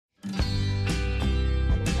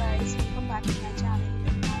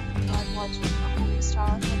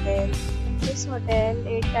Star Hotel. In this hotel,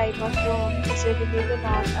 8 type of room is available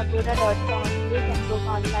on agoda.com. You can book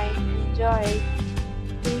online and enjoy it.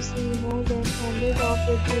 To see more than 100 of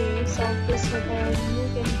reviews of this hotel, you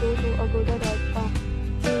can go to agoda.com.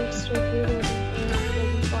 Its review rating is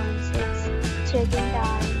 7.6. Check-in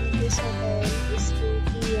time in this hotel is 2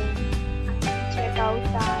 p.m. Check-out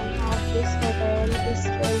time of this hotel is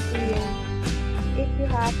 12 p.m. If you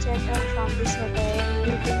have checked out from this hotel,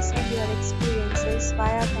 you can send your experiences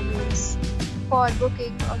via comments. For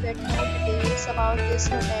booking or get more details about this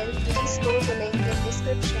hotel, please go to link in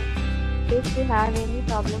description. If you have any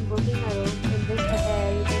problem booking a room in this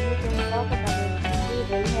hotel, then you can drop a comment and we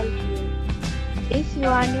will help you. If you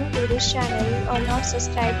are new to this channel or not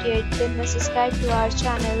subscribed yet, then must subscribe to our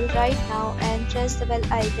channel right now and press the bell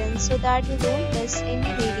icon so that you don't miss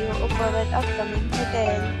any video of our upcoming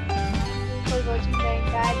hotel. Thank you for watching the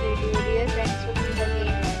entire video.